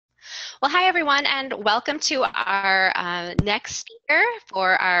Well, hi everyone, and welcome to our next speaker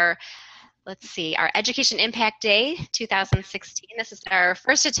for our, let's see, our Education Impact Day 2016. This is our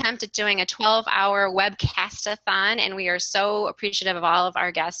first attempt at doing a 12-hour webcast-a-thon, and we are so appreciative of all of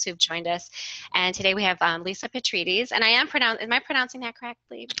our guests who've joined us. And today we have Lisa Petrides, and am I pronouncing that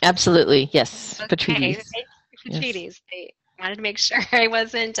correctly? Absolutely, yes. Okay, Petrides. thank you, Yes. Petrides. I wanted to make sure I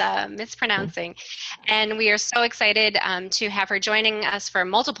wasn't mispronouncing. And we are so excited to have her joining us for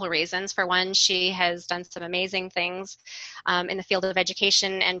multiple reasons. For one, she has done some amazing things in the field of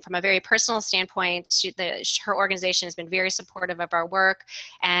education, and from a very personal standpoint, her organization has been very supportive of our work,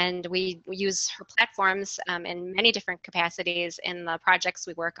 and we use her platforms in many different capacities in the projects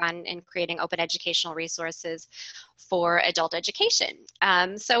we work on in creating open educational resources for adult education.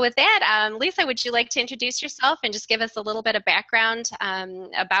 So with that, Lisa, would you like to introduce yourself and just give us a little bit of background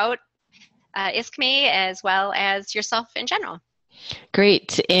about ISKME as well as yourself in general?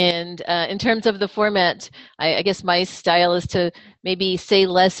 Great. And in terms of the format, I guess my style is to maybe say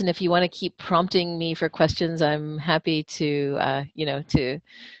less, and if you want to keep prompting me for questions, I'm happy to,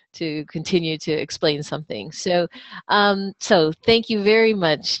 to continue to explain something. So thank you very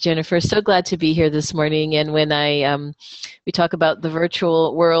much, Jennifer. So glad to be here this morning. And when we talk about the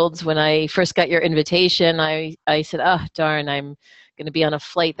virtual worlds, when I first got your invitation, I said, oh, darn, I'm going to be on a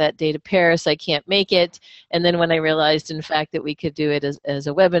flight that day to Paris. I can't make it. And then when I realized, in fact, that we could do it as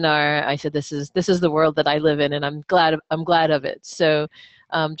a webinar, I said, this is the world that I live in, and I'm glad of it. So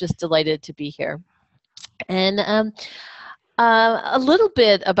just delighted to be here. And a little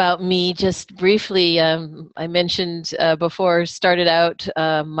bit about me, just briefly. I mentioned before, started out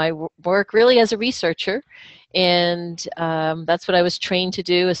my work really as a researcher, and that's what I was trained to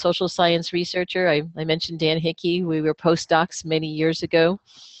do, a social science researcher. I mentioned Dan Hickey. We were postdocs many years ago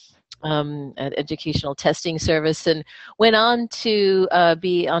at Educational Testing Service, and went on to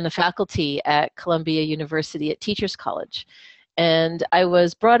be on the faculty at Columbia University at Teachers College. And I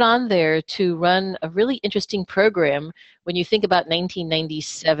was brought on there to run a really interesting program when you think about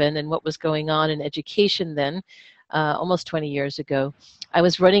 1997 and what was going on in education then, almost 20 years ago. I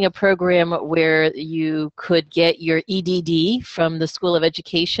was running a program where you could get your EDD from the School of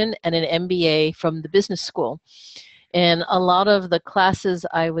Education and an MBA from the business school. And a lot of the classes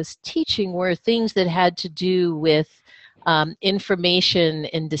I was teaching were things that had to do with information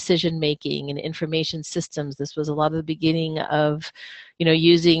and decision making and information systems. This was a lot of the beginning of,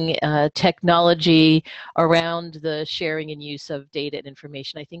 using technology around the sharing and use of data and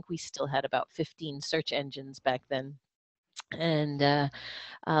information. I think we still had about 15 search engines back then. And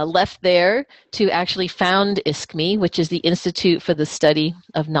left there to actually found ISKME, which is the Institute for the Study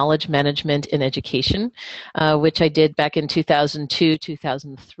of Knowledge Management in Education, which I did back in 2002,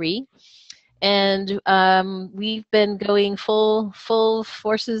 2003. And we've been going full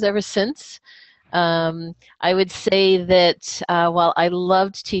forces ever since. I would say that while I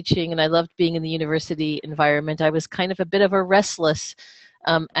loved teaching and I loved being in the university environment, I was kind of a bit of a restless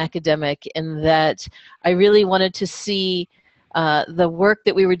academic in that I really wanted to see the work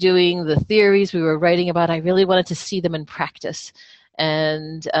that we were doing, the theories we were writing about, I really wanted to see them in practice.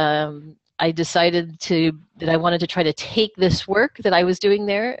 And I decided that I wanted to try to take this work that I was doing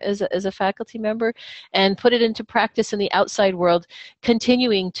there as a faculty member and put it into practice in the outside world,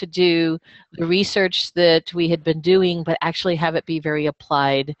 continuing to do the research that we had been doing, but actually have it be very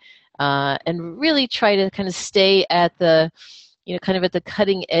applied, and really try to kind of stay at the, kind of at the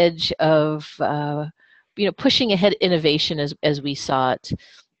cutting edge of, pushing ahead innovation as we saw it.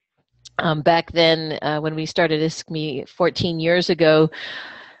 Back then, when we started ISKME 14 years ago,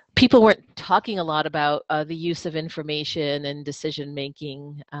 people weren't talking a lot about the use of information and decision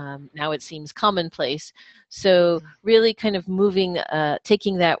making. Now it seems commonplace. So really kind of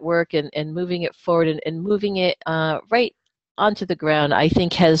taking that work and moving it forward and moving it right onto the ground, I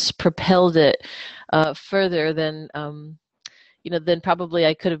think has propelled it further than than probably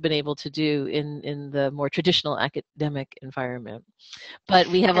I could have been able to do in the more traditional academic environment. But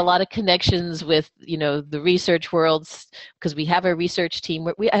we have a lot of connections with, the research worlds, because we have a research team.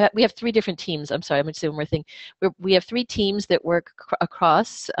 We have three different teams. I'm sorry, I'm going to say one more thing. We have three teams that work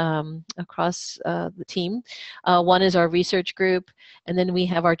across the team. One is our research group, and then we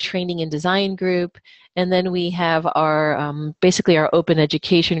have our training and design group, and then we have our basically our open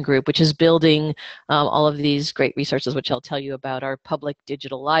education group, which is building all of these great resources, which I'll tell you about, our public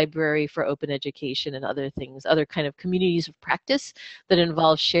digital library for open education and other things, other kind of communities of practice that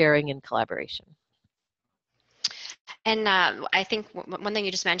involve sharing and collaboration. And I think one thing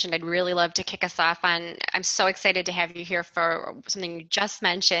you just mentioned, I'd really love to kick us off on. I'm so excited to have you here for something you just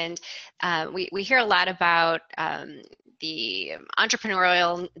mentioned. We hear a lot about the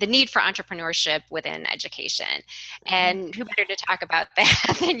need for entrepreneurship within education. And who better to talk about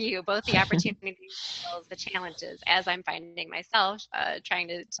that than you, both the opportunities as well as the challenges, as I'm finding myself trying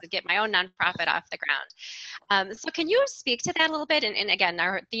to get my own nonprofit off the ground. So can you speak to that a little bit? And again,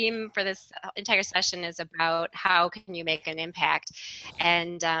 our theme for this entire session is about how can you make an impact.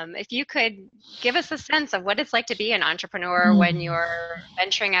 And if you could give us a sense of what it's like to be an entrepreneur when you're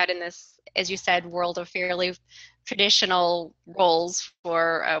venturing out in this, as you said, world of fairly traditional roles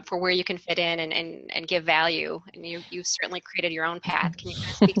for where you can fit in and give value. And you've certainly created your own path. Can you kind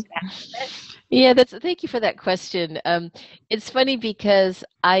of speak to that a little bit? Yeah, thank you for that question. It's funny because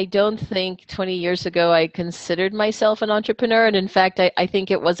I don't think 20 years ago I considered myself an entrepreneur. And in fact, I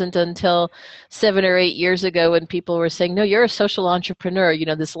think it wasn't until 7 or 8 years ago when people were saying, no, you're a social entrepreneur.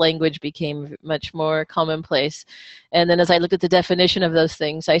 This language became much more commonplace. And then as I looked at the definition of those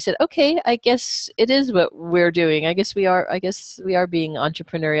things, I said, okay, I guess it is what we're doing. I guess we are being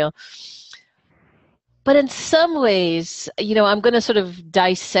entrepreneurial. But in some ways, I'm going to sort of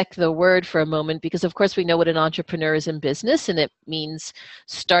dissect the word for a moment because, of course, we know what an entrepreneur is in business, and it means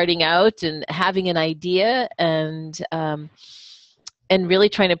starting out and having an idea and really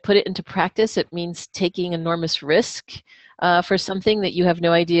trying to put it into practice. It means taking enormous risk for something that you have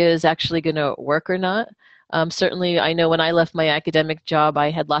no idea is actually going to work or not. Certainly, I know when I left my academic job, I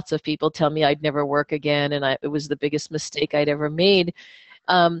had lots of people tell me I'd never work again, and it was the biggest mistake I'd ever made.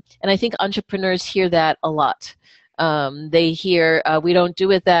 And I think entrepreneurs hear that a lot. They hear, we don't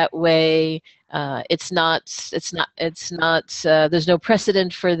do it that way. It's not, there's no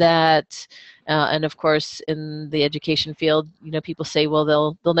precedent for that. And of course, in the education field, people say, well,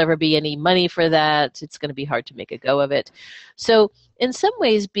 there'll never be any money for that. It's going to be hard to make a go of it. So in some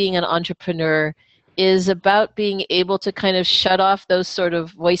ways, being an entrepreneur is about being able to kind of shut off those sort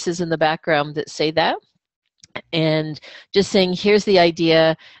of voices in the background that say that. And just saying, here's the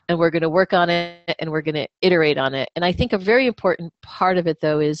idea, and we're going to work on it, and we're going to iterate on it. And I think a very important part of it,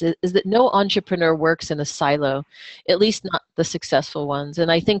 though, is that no entrepreneur works in a silo, at least not the successful ones.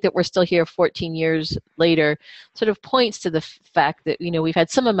 And I think that we're still here 14 years later sort of points to the fact that, we've had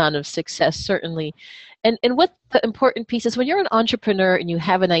some amount of success, certainly. And what the important piece is, when you're an entrepreneur and you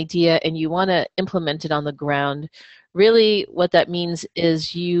have an idea and you want to implement it on the ground, really what that means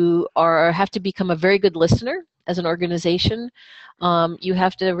is you have to become a very good listener as an organization. You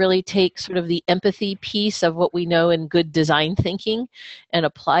have to really take sort of the empathy piece of what we know in good design thinking and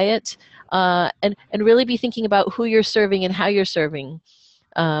apply it, and really be thinking about who you're serving and how you're serving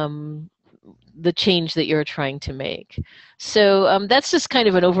the change that you're trying to make. So that's just kind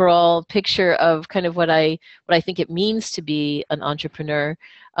of an overall picture of kind of what I think it means to be an entrepreneur.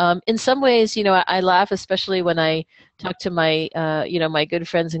 In some ways, I laugh, especially when I talk to my, my good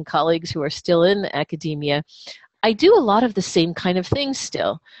friends and colleagues who are still in academia. I do a lot of the same kind of things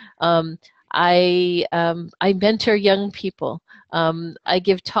still. I mentor young people. I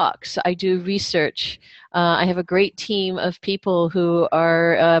give talks. I do research. I have a great team of people who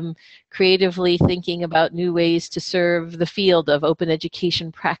are creatively thinking about new ways to serve the field of open education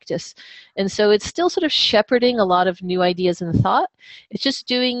practice. And so it's still sort of shepherding a lot of new ideas and thought. It's just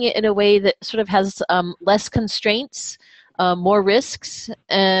doing it in a way that sort of has less constraints, more risks,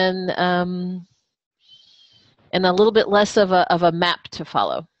 and a little bit less of a map to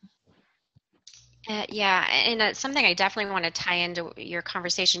follow. Yeah, and something I definitely want to tie into your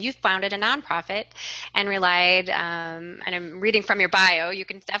conversation. You've founded a nonprofit and relied, and I'm reading from your bio, you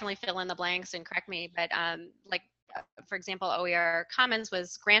can definitely fill in the blanks and correct me, but for example, OER Commons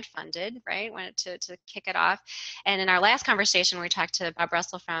was grant funded, right, to kick it off. And in our last conversation, we talked to Bob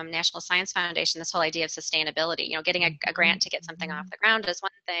Russell from National Science Foundation, this whole idea of sustainability. Getting a grant to get something off the ground is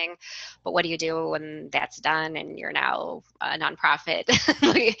one thing, but what do you do when that's done and you're now a nonprofit?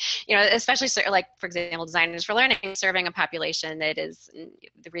 Especially like, for example, Designers for Learning, serving a population that is,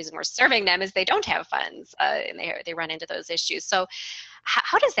 the reason we're serving them is they don't have funds, and they run into those issues. So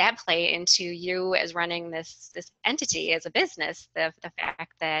how does that play into you as running this entity as a business? The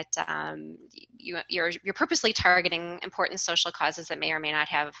fact that you're purposely targeting important social causes that may or may not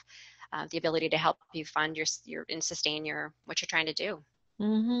have the ability to help you fund and sustain what you're trying to do.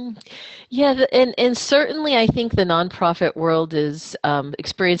 Mm-hmm. Yeah, and certainly I think the nonprofit world is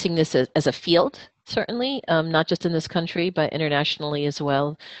experiencing this as a field. Certainly, not just in this country, but internationally as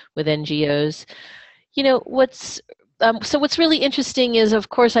well with NGOs. So what's really interesting is, of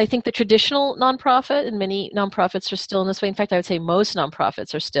course, I think the traditional nonprofit, and many nonprofits are still in this way. In fact, I would say most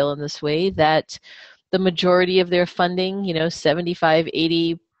nonprofits are still in this way, that the majority of their funding, 75,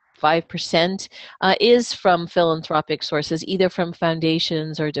 85%, is from philanthropic sources, either from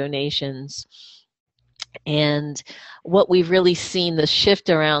foundations or donations. And what we've really seen, the shift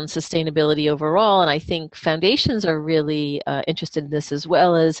around sustainability overall, and I think foundations are really interested in this as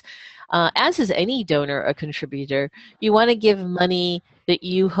is any donor or contributor. You want to give money that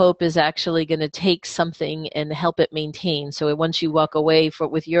you hope is actually going to take something and help it maintain. So once you walk away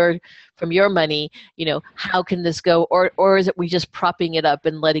from your money, how can this go? Or is it we just propping it up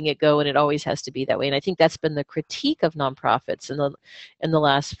and letting it go, and it always has to be that way? And I think that's been the critique of nonprofits in the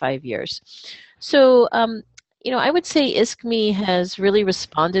last 5 years. So, I would say ISKME has really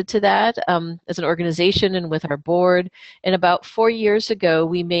responded to that as an organization and with our board. And about 4 years ago,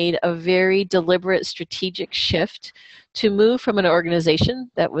 we made a very deliberate strategic shift to move from an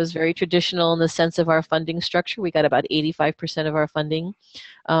organization that was very traditional in the sense of our funding structure. We got about 85% of our funding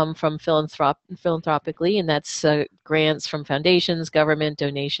from philanthropically, and that's grants from foundations, government,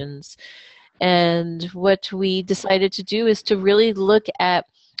 donations. And what we decided to do is to really look at,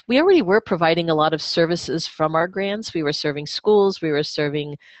 we already were providing a lot of services from our grants. We were serving schools, we were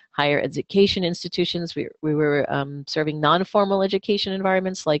serving higher education institutions, we were serving non-formal education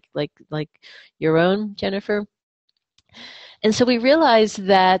environments like your own, Jennifer. And so we realized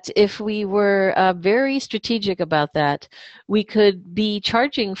that if we were very strategic about that, we could be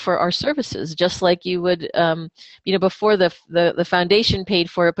charging for our services, just like you would, before the foundation paid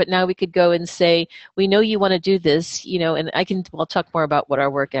for it, but now we could go and say, we know you want to do this, and I'll talk more about what our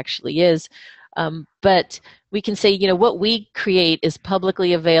work actually is. But we can say, what we create is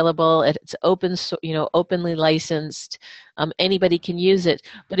publicly available. It's openly licensed. Anybody can use it.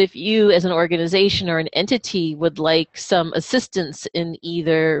 But if you, as an organization or an entity, would like some assistance in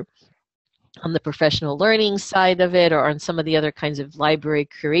either on the professional learning side of it or on some of the other kinds of library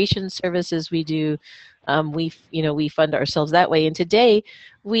curation services we do, we fund ourselves that way. And today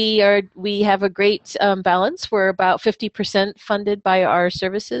we have a great balance. We're about 50% funded by our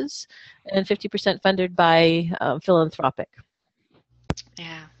services and 50% funded by philanthropic.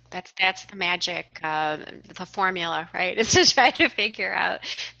 Yeah, that's the magic, the formula, right? Is to try to figure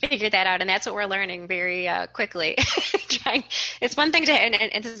that out, and that's what we're learning very quickly. It's one thing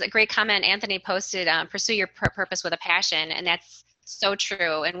and this is a great comment Anthony posted. Pursue your purpose with a passion, and that's so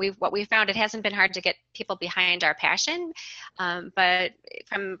true. And what we found, it hasn't been hard to get people behind our passion, but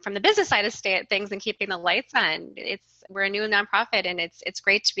from the business side of things and keeping the lights on, we're a new nonprofit, and it's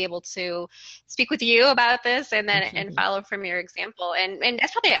great to be able to speak with you about this and then and follow from your example. And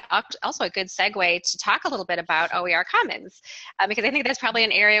that's probably also a good segue to talk a little bit about OER Commons, because I think that's probably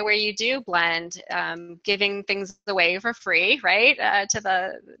an area where you do blend giving things away for free, right, to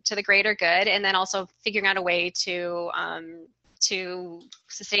the greater good, and then also figuring out a way to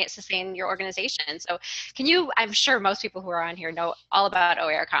sustain your organization. So I'm sure most people who are on here know all about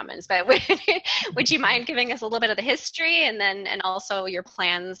OER Commons, but would you mind giving us a little bit of the history and also your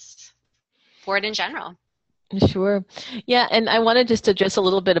plans for it in general? Sure. Yeah, and I want to just address a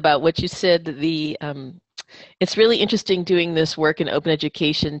little bit about what you said. It's really interesting doing this work in open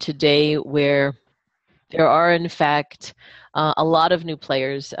education today where there are, in fact, a lot of new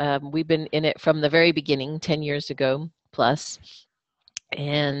players. We've been in it from the very beginning, 10 years ago plus.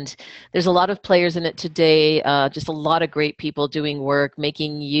 And there's a lot of players in it today, just a lot of great people doing work,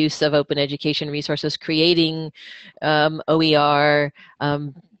 making use of open education resources, creating OER,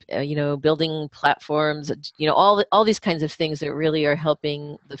 building platforms, all these kinds of things that really are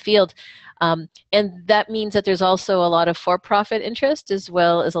helping the field. And that means that there's also a lot of for-profit interest as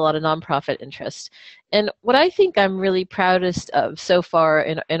well as a lot of nonprofit interest. And what I think I'm really proudest of so far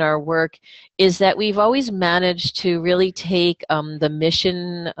in our work is that we've always managed to really take the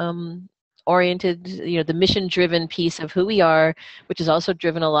mission oriented, the mission-driven piece of who we are, which is also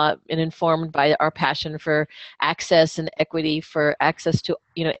driven a lot and informed by our passion for access and equity, for access to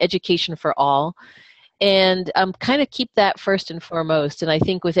education for all, and kind of keep that first and foremost. And I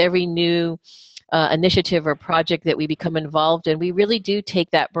think with every new initiative or project that we become involved in, we really do take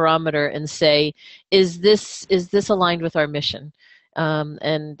that barometer and say, is this aligned with our mission?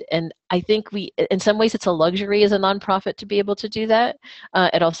 And I think in some ways it's a luxury as a nonprofit to be able to do that.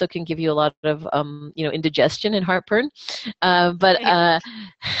 It also can give you a lot of, indigestion and heartburn. But on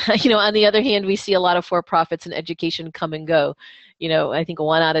the other hand, we see a lot of for-profits in education come and go. I think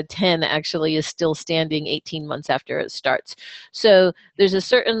 1 out of 10 actually is still standing 18 months after it starts. So there's a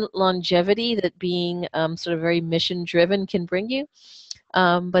certain longevity that being sort of very mission-driven can bring you.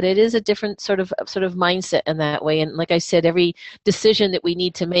 But it is a different sort of mindset in that way. And like I said, every decision that we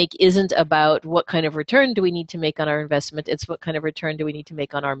need to make isn't about what kind of return do we need to make on our investment. It's what kind of return do we need to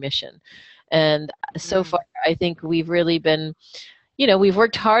make on our mission. And so Mm. far, I think we've really been, we've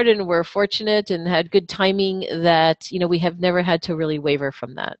worked hard and we're fortunate and had good timing that, we have never had to really waver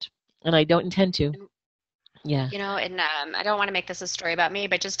from that. And I don't intend to. Yeah. And I don't want to make this a story about me,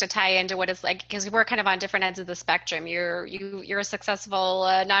 but just to tie into what it's like, because we're kind of on different ends of the spectrum. You're a successful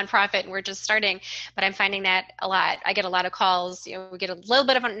nonprofit, and we're just starting. But I'm finding that a lot. I get a lot of calls. We get a little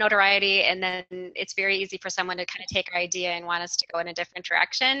bit of notoriety, and then it's very easy for someone to kind of take our idea and want us to go in a different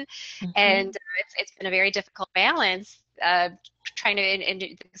direction. Mm-hmm. And it's been a very difficult balance. Trying to, in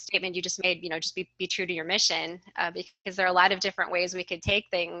the statement you just made, just be true to your mission, because there are a lot of different ways we could take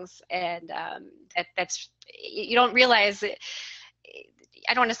things, and that's you don't realize it.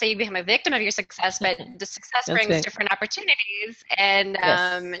 I don't want to say you become a victim of your success, but the success That's brings right. different opportunities, and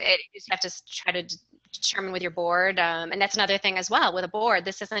Yes. you just have to try to determine with your board. And that's another thing as well with a board.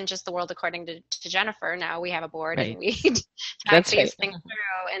 This isn't just the world according to Jennifer. Now we have a board and Right. we talk That's right. these things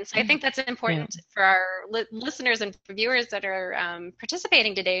through. And so I think that's Yeah. important for our listeners and viewers that are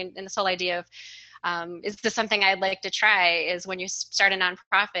participating today in this whole idea of, is this something I'd like to try, is when you start a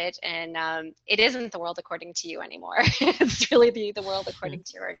nonprofit and it isn't the world according to you anymore. It's really the world according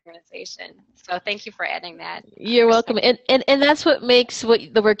to your organization. So thank you for adding that You're welcome. perspective. And that's what makes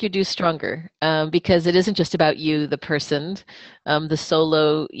the work you do stronger, because it isn't just about you, the person, the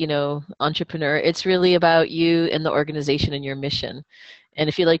solo, entrepreneur. It's really about you and the organization and your mission. And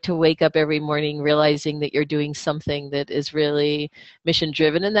if you like to wake up every morning realizing that you're doing something that is really mission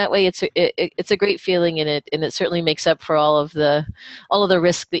driven in that way, it's a great feeling, and it certainly makes up for all of the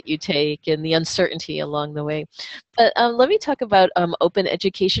risk that you take and the uncertainty along the way. But let me talk about open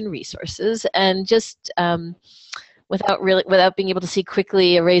education resources, and just without being able to see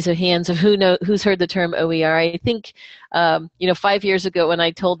quickly a raise of hands of who's heard the term OER. I think 5 years ago when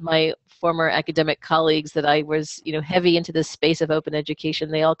I told my former academic colleagues that I was heavy into this space of open education,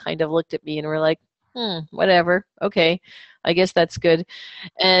 they all kind of looked at me and were like, whatever, okay, I guess that's good.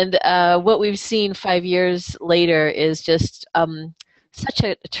 And what we've seen 5 years later is just such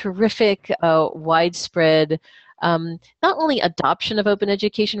a terrific, widespread, not only adoption of open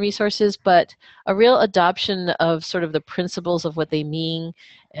education resources, but a real adoption of sort of the principles of what they mean.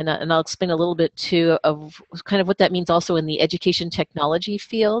 And I'll explain a little bit too of kind of what that means also in the education technology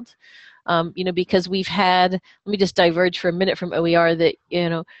field. Because we've had, let me just diverge for a minute from OER, that,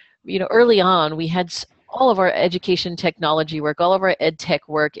 early on we had all of our education technology work, all of our ed tech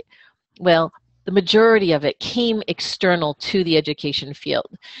work. Well, the majority of it came external to the education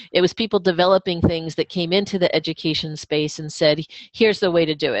field. It was people developing things that came into the education space and said, here's the way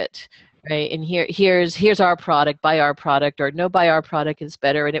to do it, right? And here's our product, buy our product, or no, buy our product is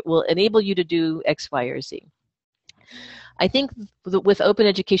better, and it will enable you to do X, Y, or Z. I think with open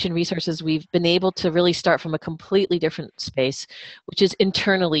education resources, we've been able to really start from a completely different space, which is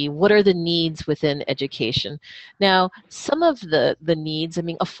internally, what are the needs within education? Now, some of the needs, I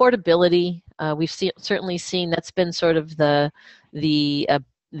mean, affordability, we've certainly seen that's been sort of the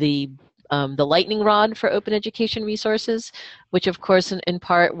lightning rod for open education resources, which of course in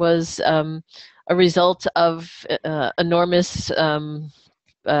part was a result of enormous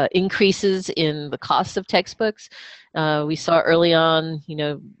increases in the cost of textbooks. We saw early on,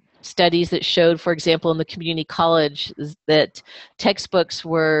 studies that showed, for example, in the community college, that textbooks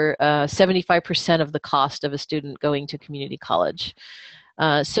were 75% of the cost of a student going to community college.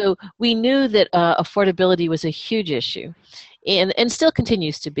 So we knew that affordability was a huge issue. And still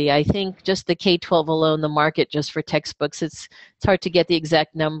continues to be. I think just the K-12 alone, the market just for textbooks, it's hard to get the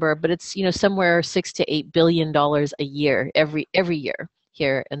exact number, but it's somewhere $6 to $8 billion a year every year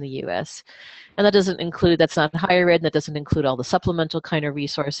here in the U.S. And that's not higher ed, and that doesn't include all the supplemental kind of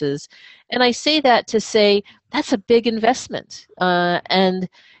resources. And I say that to say that's a big investment. And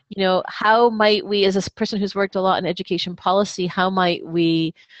how might we, as a person who's worked a lot in education policy, how might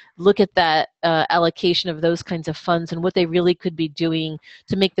we look at that allocation of those kinds of funds and what they really could be doing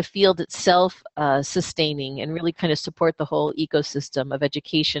to make the field itself sustaining and really kind of support the whole ecosystem of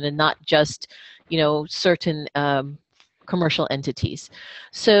education, and not just certain commercial entities.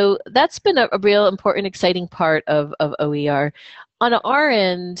 So that's been a real important, exciting part of OER. On our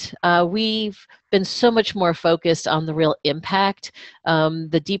end, we've been so much more focused on the real impact,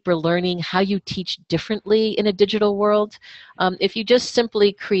 the deeper learning, how you teach differently in a digital world. If you just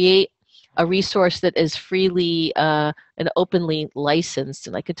simply create a resource that is freely and openly licensed,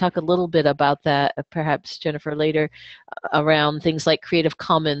 and I could talk a little bit about that, perhaps, Jennifer, later, around things like Creative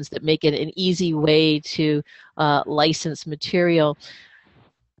Commons that make it an easy way to license material.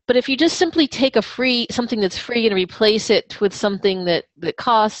 But if you just simply take something that's free and replace it with something that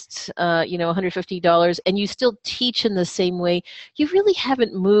costs, $150, and you still teach in the same way, you really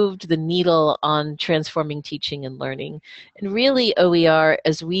haven't moved the needle on transforming teaching and learning. And really, OER,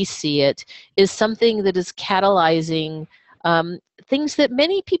 as we see it, is something that is catalyzing things that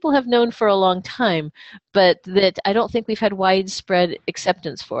many people have known for a long time, but that I don't think we've had widespread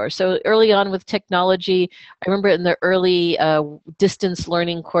acceptance for. So early on with technology, I remember in the early distance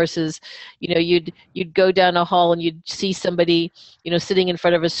learning courses, you'd go down a hall and you'd see somebody, sitting in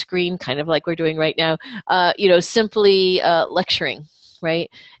front of a screen, kind of like we're doing right now, simply lecturing, right,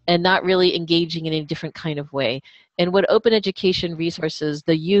 and not really engaging in any different kind of way. And what open education resources,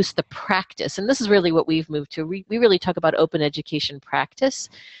 the use, the practice, and this is really what we've moved to. We really talk about open education practice.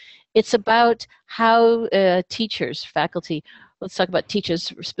 It's about how teachers, faculty, let's talk about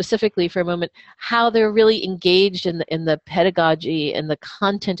teachers specifically for a moment, how they're really engaged in the pedagogy and the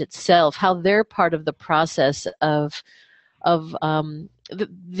content itself, how they're part of the process of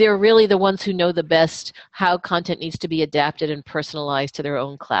they're really the ones who know the best how content needs to be adapted and personalized to their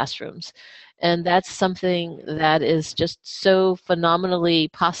own classrooms. And that's something that is just so phenomenally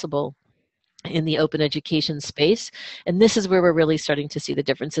possible in the open education space. And this is where we're really starting to see the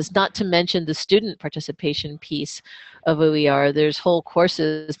differences, not to mention the student participation piece of OER. There's whole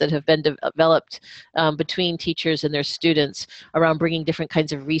courses that have been developed between teachers and their students around bringing different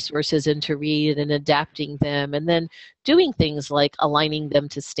kinds of resources in to read and adapting them, and then doing things like aligning them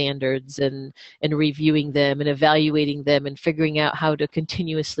to standards and reviewing them and evaluating them and figuring out how to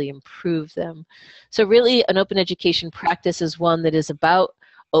continuously improve them. So really, an open education practice is one that is about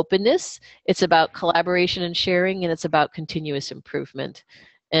openness, it's about collaboration and sharing, and it's about continuous improvement.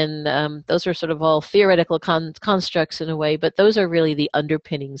 And those are sort of all theoretical constructs in a way, but those are really the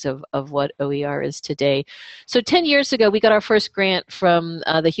underpinnings of what OER is today. So 10 years ago, we got our first grant from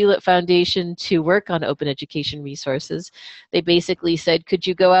the Hewlett Foundation to work on open education resources. They basically said, could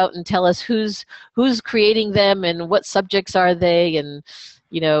you go out and tell us who's creating them and what subjects are they, and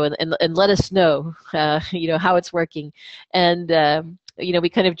and let us know, how it's working. And we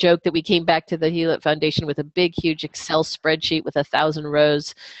kind of joked that we came back to the Hewlett Foundation with a big, huge Excel spreadsheet with 1,000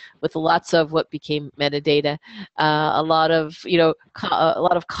 rows, with lots of what became metadata, a lot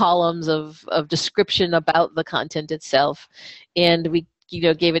of columns of description about the content itself, and we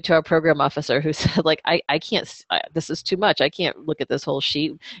gave it to our program officer, who said, like, I can't, this is too much. I can't look at this whole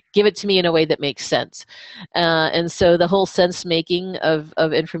sheet. Give it to me in a way that makes sense. And so the whole sense making of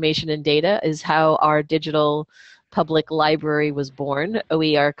information and data is how our digital public library was born,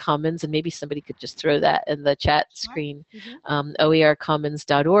 OER Commons, and maybe somebody could just throw that in the chat screen,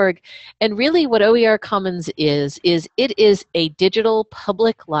 oercommons.org. And really what OER Commons is it is a digital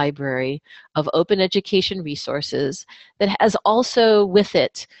public library of open education resources that has also with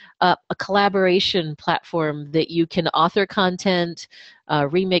it a collaboration platform that you can author content,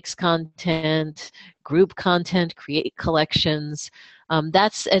 remix content, group content, create collections.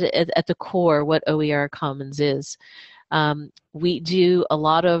 That's at the core what OER Commons is. We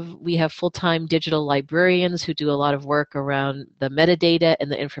have full-time digital librarians who do a lot of work around the metadata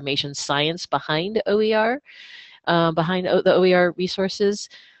and the information science behind OER, the OER resources,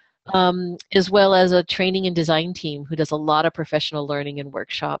 as well as a training and design team who does a lot of professional learning and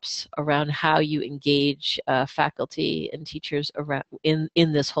workshops around how you engage faculty and teachers around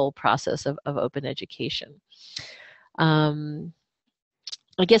in this whole process of open education.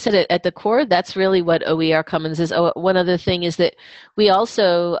 I guess at the core, that's really what OER Commons is. Oh, one other thing is that we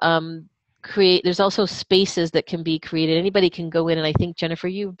also there's also spaces that can be created. Anybody can go in, and I think, Jennifer,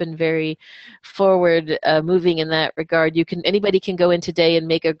 you've been very forward moving in that regard. Anybody can go in today and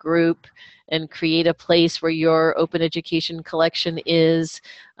make a group and create a place where your open education collection is,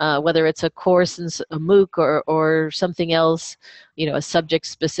 whether it's a course in a MOOC or something else, a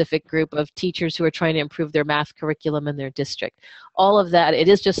subject-specific group of teachers who are trying to improve their math curriculum in their district. All of that, it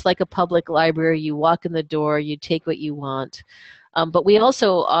is just like a public library. You walk in the door, you take what you want. But we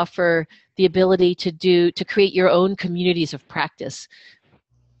also offer the ability to create your own communities of practice.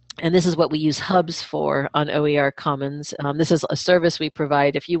 And this is what we use hubs for on OER Commons. This is a service we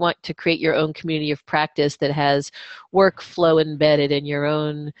provide. If you want to create your own community of practice that has workflow embedded in your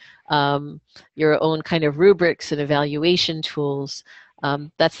own kind of rubrics and evaluation tools,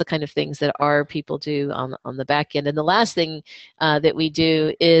 that's the kind of things that our people do on the back end. And the last thing that we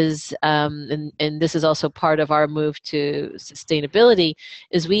do is, and this is also part of our move to sustainability,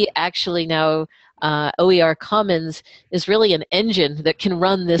 is we actually now, OER Commons is really an engine that can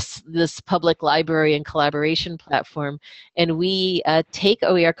run this public library and collaboration platform. And we take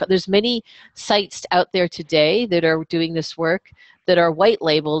OER, there's many sites out there today that are doing this work, that are white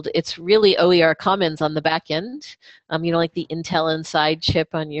labeled, it's really OER Commons on the back end. Like the Intel Inside chip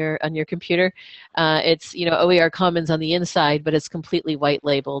on your computer. It's OER Commons on the inside, but it's completely white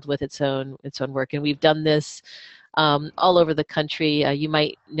labeled with its own work. And we've done this all over the country. You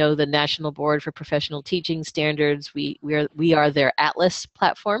might know the National Board for Professional Teaching Standards. We are their Atlas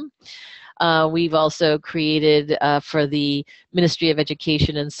platform. We've also created for the Ministry of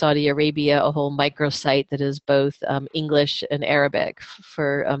Education in Saudi Arabia a whole microsite that is both English and Arabic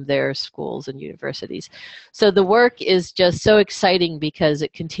for their schools and universities. So the work is just so exciting because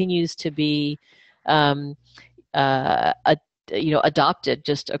it continues to be adopted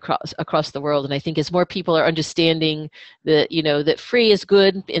just across the world. And I think as more people are understanding that that free is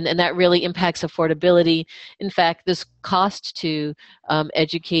good, and that really impacts affordability. In fact, this cost to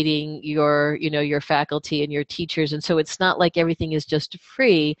educating your faculty and your teachers, and so it's not like everything is just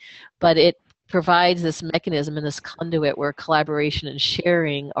free, but it provides this mechanism and this conduit where collaboration and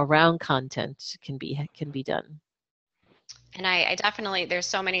sharing around content can be done. And I definitely, there's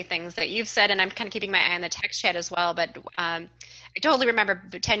so many things that you've said, and I'm kind of keeping my eye on the text chat as well, but I totally remember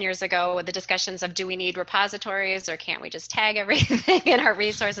 10 years ago with the discussions of, do we need repositories, or can't we just tag everything in our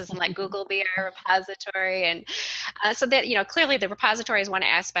resources and let Google be our repository? And so that, clearly the repository is one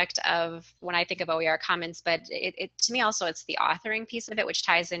aspect of when I think of OER Commons, but to me also it's the authoring piece of it, which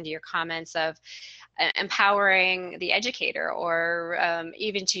ties into your comments of empowering the educator, or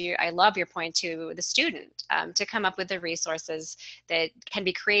even I love your point to the student, to come up with the resources that can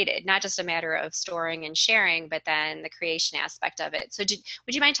be created, not just a matter of storing and sharing, but then the creation aspect of it. So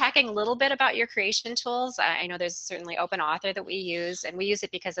would you mind talking a little bit about your creation tools? I know there's certainly Open Author that we use, and we use it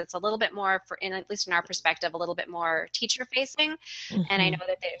because it's a little bit more, at least in our perspective, a little bit more teacher facing. Mm-hmm. And I know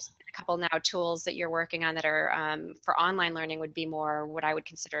that there's a couple now tools that you're working on that are for online learning would be more what I would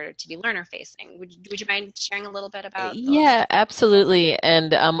consider to be learner facing. Would you mind sharing a little bit about those? Yeah, absolutely.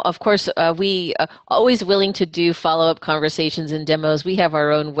 And of course, we are always willing to do follow-up conversations and demos. We have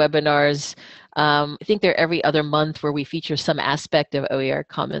our own webinars. I think they're every other month where we feature some aspect of OER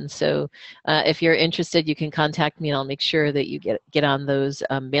Commons. So if you're interested, you can contact me and I'll make sure that you get on those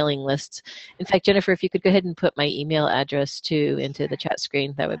mailing lists. In fact, Jennifer, if you could go ahead and put my email address too into the chat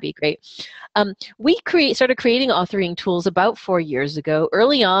screen, that would be great. We started creating authoring tools about 4 years ago.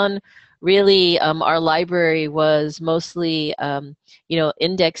 Early on, really, our library was mostly,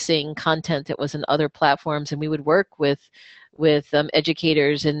 indexing content that was in other platforms, and we would work with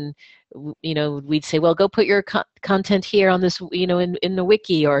educators, and we'd say, well, go put your content here on this, in the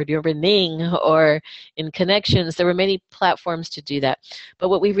wiki, or in Ning, or in Connections. There were many platforms to do that. But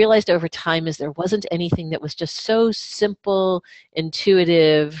what we realized over time is there wasn't anything that was just so simple,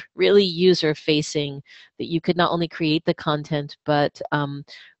 intuitive, really user-facing, that you could not only create the content, but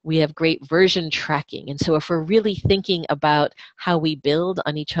we have great version tracking. And so if we're really thinking about how we build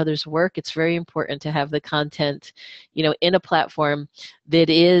on each other's work, it's very important to have the content, in a platform that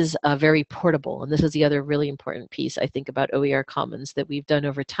is very portable. And this is the other really important piece, I think, about OER Commons that we've done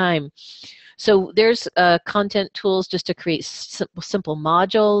over time. So there's content tools just to create simple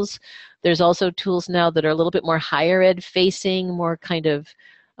modules. There's also tools now that are a little bit more higher ed facing, more kind of,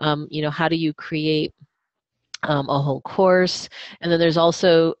 how do you create a whole course. And then there's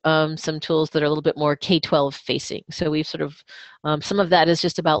also some tools that are a little bit more K-12 facing. So we've sort of, some of that is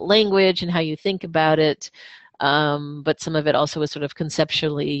just about language and how you think about it, but some of it also is sort of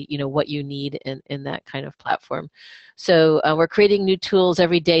conceptually, what you need in that kind of platform. So we're creating new tools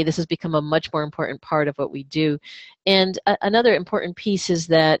every day. This has become a much more important part of what we do. And another important piece is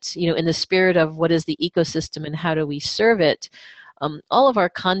that, in the spirit of what is the ecosystem and how do we serve it, all of our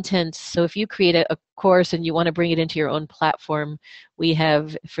content, so if you create a course and you want to bring it into your own platform, we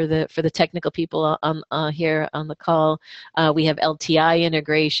have, for the technical people on here on the call, we have LTI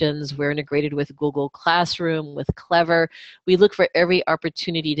integrations. We're integrated with Google Classroom, with Clever. We look for every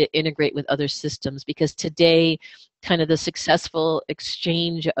opportunity to integrate with other systems, because today, kind of the successful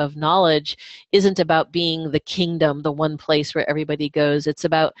exchange of knowledge isn't about being the kingdom, the one place where everybody goes. It's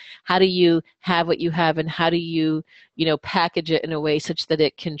about how do you have what you have, and how do you, package it in a way such that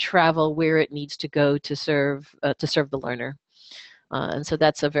it can travel where it needs to go to serve the learner. And so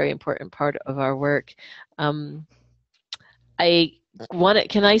that's a very important part of our work. Can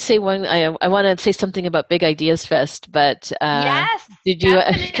I say one? I want to say something about Big Ideas Fest, but yes, did you?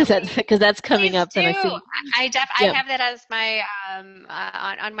 Because that's coming up. And I see. I have that as my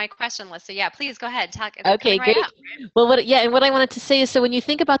on my question list. So yeah, please go ahead. Talk. Okay, great. Right. Well, and what I wanted to say is, so when you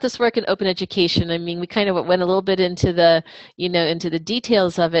think about this work in open education, I mean, we kind of went a little bit into the, into the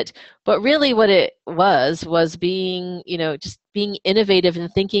details of it. But really what it was being, just being innovative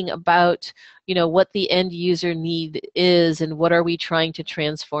and thinking about, what the end user need is and what are we trying to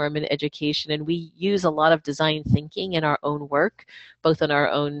transform in education. And we use a lot of design thinking in our own work, both in our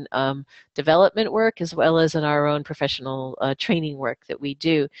own development work as well as in our own professional training work that we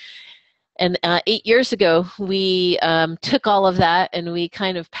do. And 8 years ago, we took all of that and we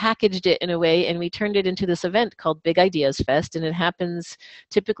kind of packaged it in a way, and we turned it into this event called Big Ideas Fest, and it happens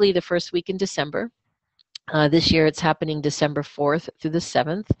typically the first week in December. This year it's happening December 4th through the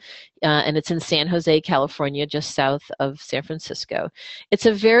 7th, and it's in San Jose, California, just south of San Francisco. It's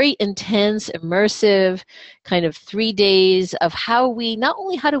a very intense, immersive kind of 3 days of not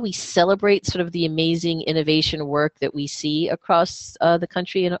only how do we celebrate sort of the amazing innovation work that we see across the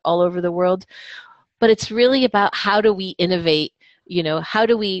country and all over the world, but it's really about how do we innovate, how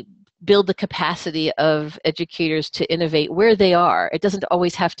do we build the capacity of educators to innovate where they are. It doesn't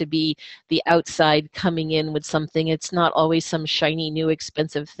always have to be the outside coming in with something. It's not always some shiny, new,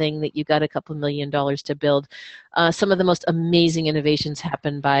 expensive thing that you got a couple $1 million to build. Some of the most amazing innovations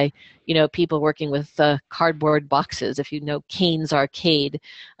happen by, people working with cardboard boxes. If you know Kane's Arcade,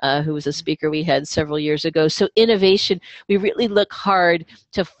 who was a speaker we had several years ago. So innovation, we really look hard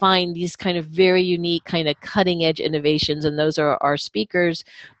to find these kind of very unique, kind of cutting edge innovations, and those are our speakers.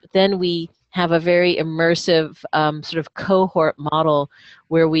 But then we have a very immersive sort of cohort model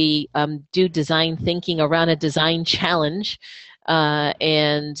where we do design thinking around a design challenge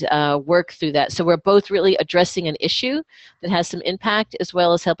and work through that. So we're both really addressing an issue that has some impact, as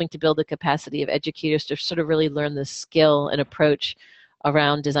well as helping to build the capacity of educators to sort of really learn the skill and approach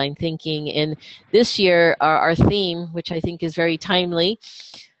around design thinking. And this year, our theme, which I think is very timely,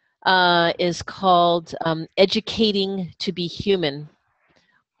 is called Educating to be Human.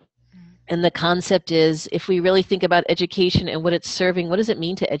 And the concept is, if we really think about education and what it's serving, what does it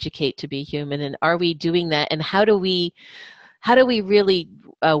mean to educate to be human? And are we doing that? And how do we really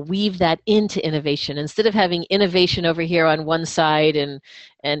weave that into innovation, instead of having innovation over here on one side and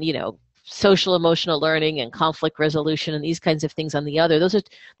social emotional learning and conflict resolution and these kinds of things on the other? Those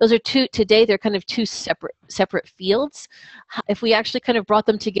are two today. They're kind of two separate fields. If we actually kind of brought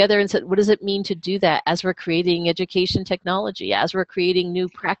them together and said, what does it mean to do that as we're creating education technology, as we're creating new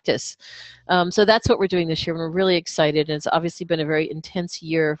practice? So that's what we're doing this year, and we're really excited. And it's obviously been a very intense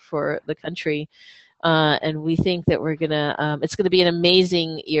year for the country. And we think that it's gonna be an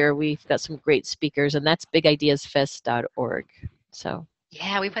amazing year. We've got some great speakers, and that's bigideasfest.org. So.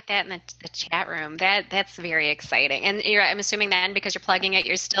 Yeah, we put that in the chat room. That's very exciting. And I'm assuming then, because you're plugging it,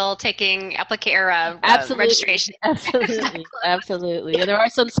 you're still taking registration. Absolutely, absolutely. And there are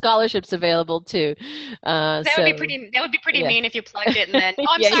some scholarships available too. That would be pretty mean if you plugged it and then,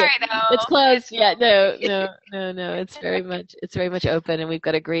 I'm sorry though. It's closed. Yeah, no. It's very much open, and we've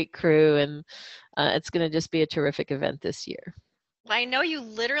got a great crew, and it's going to just be a terrific event this year. Well, I know you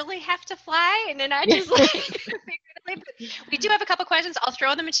literally have to fly, and then I just figuratively, but we do have a couple questions. I'll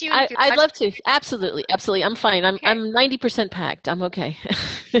throw them at you. I'd love to. Absolutely. I'm fine. I'm 90% packed. I'm okay.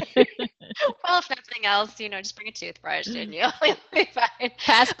 Well, if nothing else, just bring a toothbrush and you'll be fine.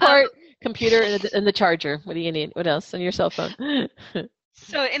 Passport, computer, and the charger. What do you need? What else? And your cell phone.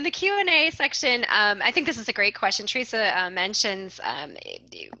 So in the Q&A section, I think this is a great question. Teresa mentions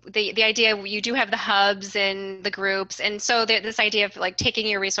the idea you do have the hubs and the groups, and so this idea of like taking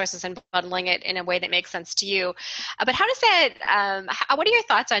your resources and bundling it in a way that makes sense to you. But how does that? What are your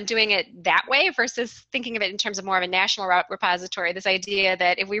thoughts on doing it that way versus thinking of it in terms of more of a national repository? This idea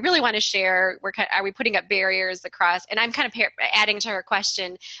that if we really want to share, are we putting up barriers across? And I'm kind of adding to her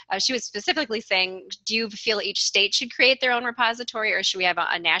question. She was specifically saying, do you feel each state should create their own repository, or should we have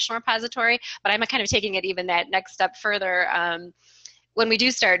a national repository? But I'm kind of taking it even that next step further. When we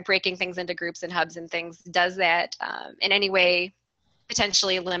do start breaking things into groups and hubs and things, does that in any way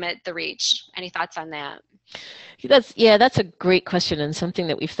potentially limit the reach? Any thoughts on that? That's a great question, and something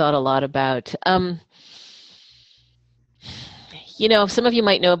that we've thought a lot about. Some of you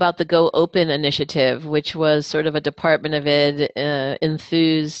might know about the Go Open initiative, which was sort of a Department of Ed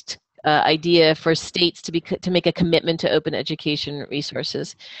enthused idea for states to make a commitment to open education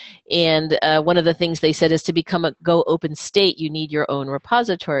resources. And one of the things they said is, to become a Go Open state, you need your own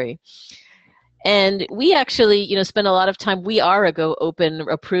repository. And we actually, spend a lot of time. We are a Go Open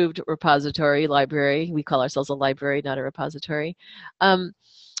approved repository library. We call ourselves a library, not a repository.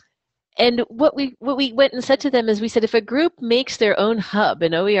 And what we went and said to them is, we said, if a group makes their own hub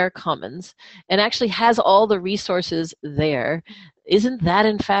in OER Commons and actually has all the resources there, isn't that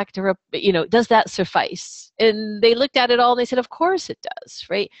in fact, does that suffice? And they looked at it all and they said, of course it does,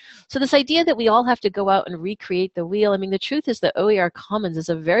 right? So this idea that we all have to go out and recreate the wheel, I mean, the truth is that OER Commons is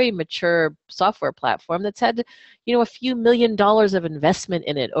a very mature software platform that's had, a few $1 million of investment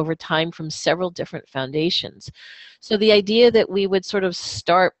in it over time from several different foundations. So the idea that we would sort of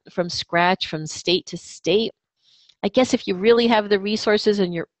start from scratch, from state to state, I guess if you really have the resources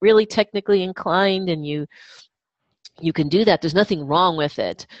and you're really technically inclined and you can do that, there's nothing wrong with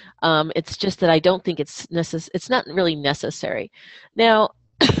it. It's just that I don't think it's not really necessary. Now,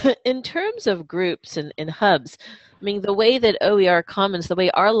 in terms of groups and hubs, I mean, the way that OER Commons, the way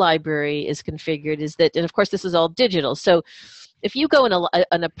our library is configured is that, and of course this is all digital, so if you go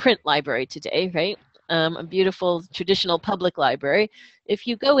in a print library today, right, a beautiful traditional public library, if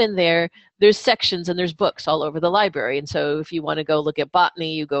you go in there, there's sections and there's books all over the library. And so if you want to go look at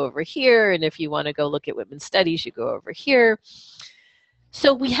botany, you go over here. And if you want to go look at women's studies, you go over here.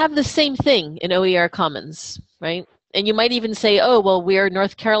 So we have the same thing in OER Commons, right? And you might even say, oh, well, we're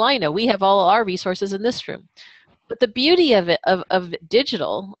North Carolina. We have all our resources in this room. But the beauty of it, of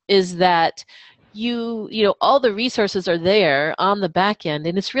digital, is that all the resources are there on the back end,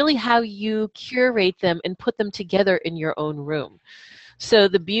 and it's really how you curate them and put them together in your own room. So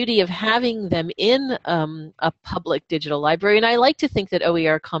the beauty of having them in a public digital library, and I like to think that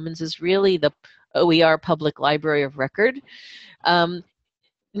OER Commons is really the OER public library of record. No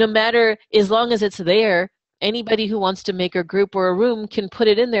matter, as long as it's there, anybody who wants to make a group or a room can put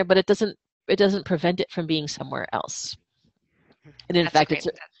it in there, but it doesn't prevent it from being somewhere else. And in fact,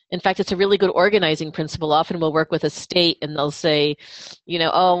 it's a really good organizing principle. Often we'll work with a state and they'll say,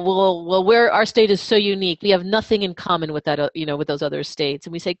 oh, well, our state is so unique. We have nothing in common with that, with those other states.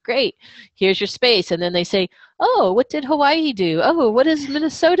 And we say, great, here's your space. And then they say, oh, what did Hawaii do? Oh, what has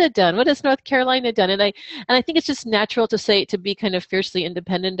Minnesota done? What has North Carolina done? And I think it's just natural to be kind of fiercely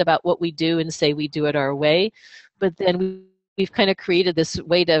independent about what we do and say we do it our way. But then we've kind of created this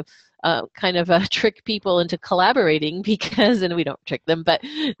way to trick people into collaborating, because, and we don't trick them, but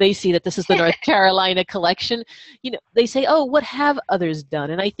they see that this is the North Carolina collection. They say, oh, what have others done?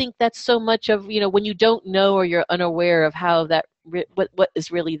 And I think that's so much of, when you don't know or you're unaware of how what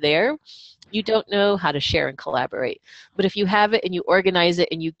is really there, you don't know how to share and collaborate. But if you have it and you organize it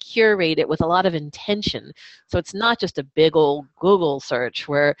and you curate it with a lot of intention, so it's not just a big old Google search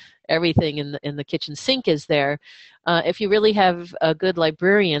where everything in the kitchen sink is there. If you really have good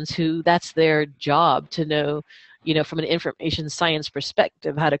librarians who that's their job to know, from an information science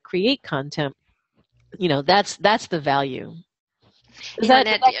perspective, how to create content, that's the value. Does that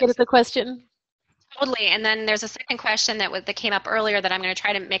get at the question? Totally. And then there's a second question that came up earlier that I'm going to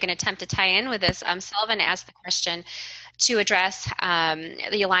try to make an attempt to tie in with this. Selvin asked the question to address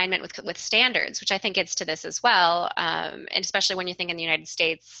the alignment with standards, which I think gets to this as well, and especially when you think in the United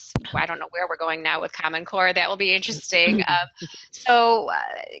States. I don't know where we're going now with Common Core. That will be interesting. So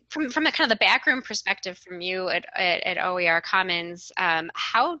from the kind of the backroom perspective from you at OER Commons,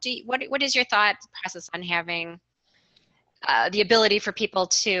 what is your thought process on having the ability for people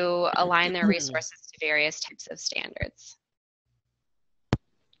to align their resources to various types of standards?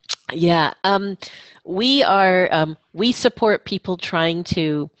 Yeah, we support people trying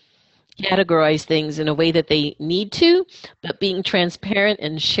to categorize things in a way that they need to, but being transparent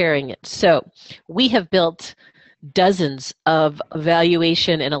and sharing it. So we have built dozens of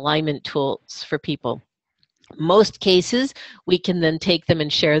evaluation and alignment tools for people. Most cases, we can then take them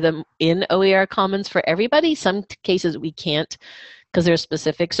and share them in OER Commons for everybody. Some cases we can't because they're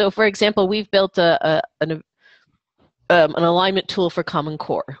specific. So, for example, we've built an alignment tool for Common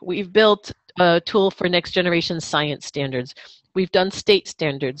Core. We've built a tool for next generation science standards. We've done state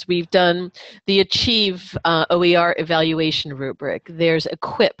standards. We've done the Achieve OER evaluation rubric. There's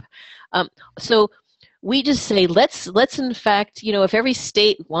Equip. So we just say, let's in fact, if every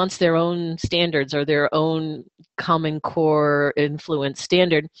state wants their own standards or their own Common Core influence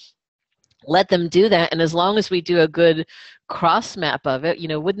standard, let them do that. And as long as we do a good cross map of it,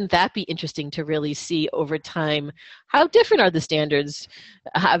 wouldn't that be interesting to really see over time how different are the standards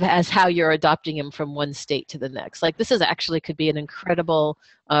as how you're adopting them from one state to the next? Like, this is actually could be an incredible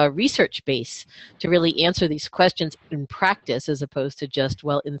research base to really answer these questions in practice, as opposed to just,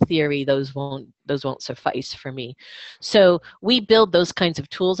 well, in theory, those won't suffice for me. So we build those kinds of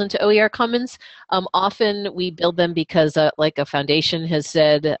tools into OER Commons. Often we build them because like a foundation has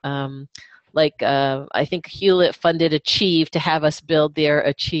said, I think Hewlett funded Achieve to have us build their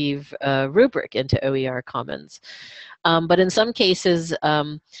Achieve rubric into OER Commons. But in some cases,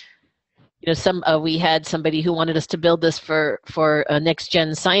 we had somebody who wanted us to build this for next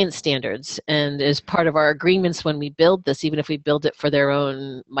gen science standards, and as part of our agreements when we build this, even if we build it for their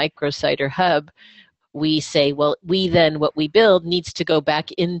own microsite or hub, we say, well, what we build needs to go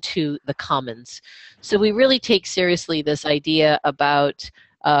back into the commons. So we really take seriously this idea about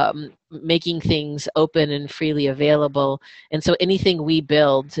making things open and freely available. And so anything we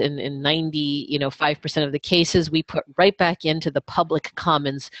build in 95% of the cases, we put right back into the public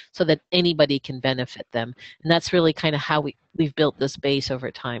commons so that anybody can benefit them. And that's really kind of how we've built this base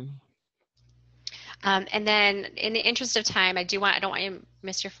over time. And then, in the interest of time, I don't want you to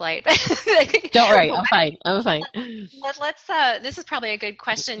miss your flight. Don't worry, I'm fine. I'm fine. Let's. This is probably a good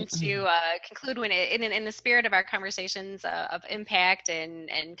question to conclude in the spirit of our conversations of impact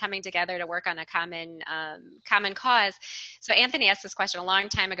and coming together to work on a common cause. So Anthony asked this question a long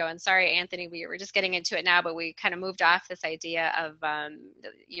time ago, and sorry, Anthony, we were just getting into it now, but we kind of moved off this idea of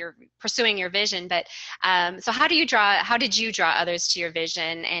you're pursuing your vision. But so how did you draw others to your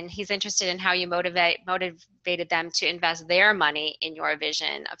vision? And he's interested in how you motivated them to invest their money in your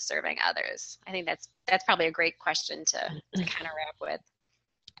vision of serving others. I think that's probably a great question to kind of wrap with.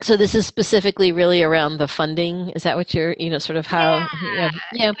 So this is specifically really around the funding. Is that what you're, sort of how?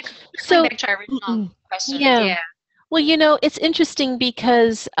 Yeah. So back to our original question. Yeah. Well, it's interesting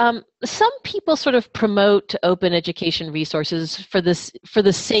because some people sort of promote open education resources for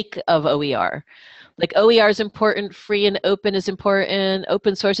the sake of OER. Like OER is important, free and open is important,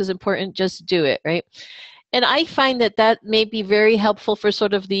 open source is important, just do it, right? And I find that may be very helpful for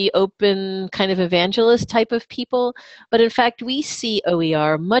sort of the open kind of evangelist type of people. But in fact, we see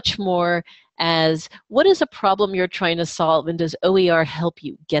OER much more as what is a problem you're trying to solve, and does OER help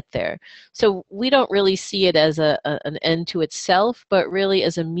you get there? So we don't really see it as an end to itself, but really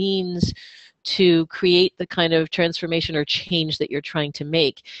as a means to create the kind of transformation or change that you're trying to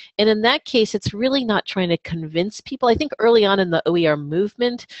make. And in that case, it's really not trying to convince people. I think early on in the OER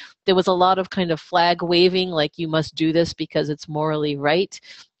movement, there was a lot of kind of flag waving, like you must do this because it's morally right.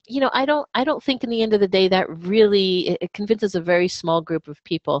 I don't think in the end of the day that really it convinces a very small group of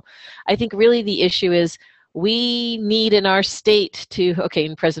people. I think really the issue is we need in our state to,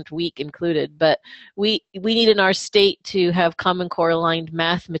 in present week included, but we need in our state to have Common Core aligned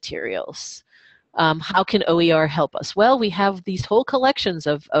math materials. How can OER help us? Well, we have these whole collections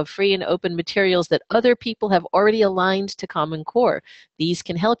of free and open materials that other people have already aligned to Common Core. These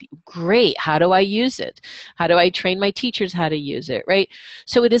can help you. Great. How do I use it? How do I train my teachers how to use it, right?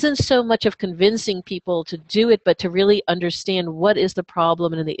 So it isn't so much of convincing people to do it, but to really understand what is the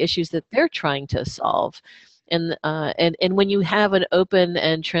problem and the issues that they're trying to solve. And when you have an open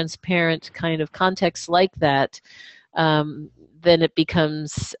and transparent kind of context like that, then it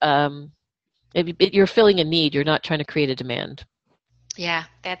becomes... you're filling a need. You're not trying to create a demand. Yeah,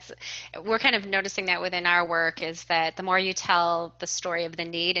 we're kind of noticing that within our work is that the more you tell the story of the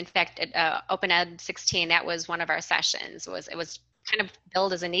need. In fact, at Open Ed 16, that was one of our sessions. It was kind of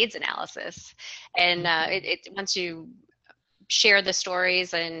billed as a needs analysis, and once you share the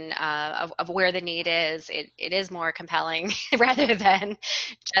stories and of where the need is, it is more compelling rather than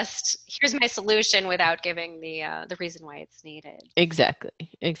just here's my solution without giving the reason why it's needed.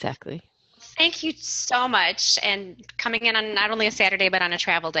 Exactly. Thank you so much, and coming in on not only a Saturday but on a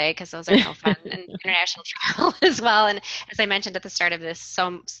travel day, because those are no fun, and international travel as well. And as I mentioned at the start of this,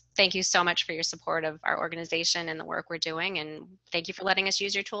 thank you so much for your support of our organization and the work we're doing, and thank you for letting us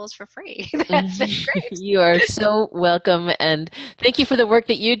use your tools for free. That's been great. You are so welcome, and thank you for the work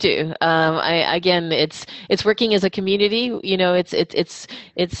that you do. Again, it's working as a community.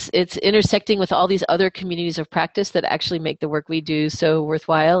 It's intersecting with all these other communities of practice that actually make the work we do so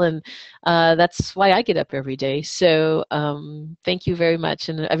worthwhile, and that's why I get up every day. So thank you very much,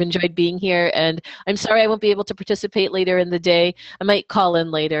 and I've enjoyed being here. And I'm sorry I won't be able to participate later in the day. I might call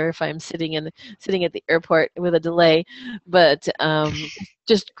in later if I'm sitting at the airport with a delay. But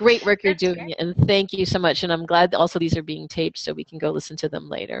just great work you're doing, great. And thank you so much. And I'm glad also these are being taped so we can go listen to them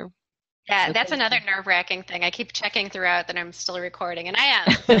later. Yeah, so that's another nerve-wracking thing. I keep checking throughout that I'm still recording, and I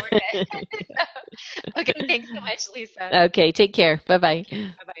am. So we're good. Okay, thanks so much, Lisa. Okay, take care. Bye-bye.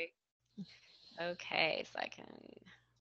 Bye-bye. Okay, so I can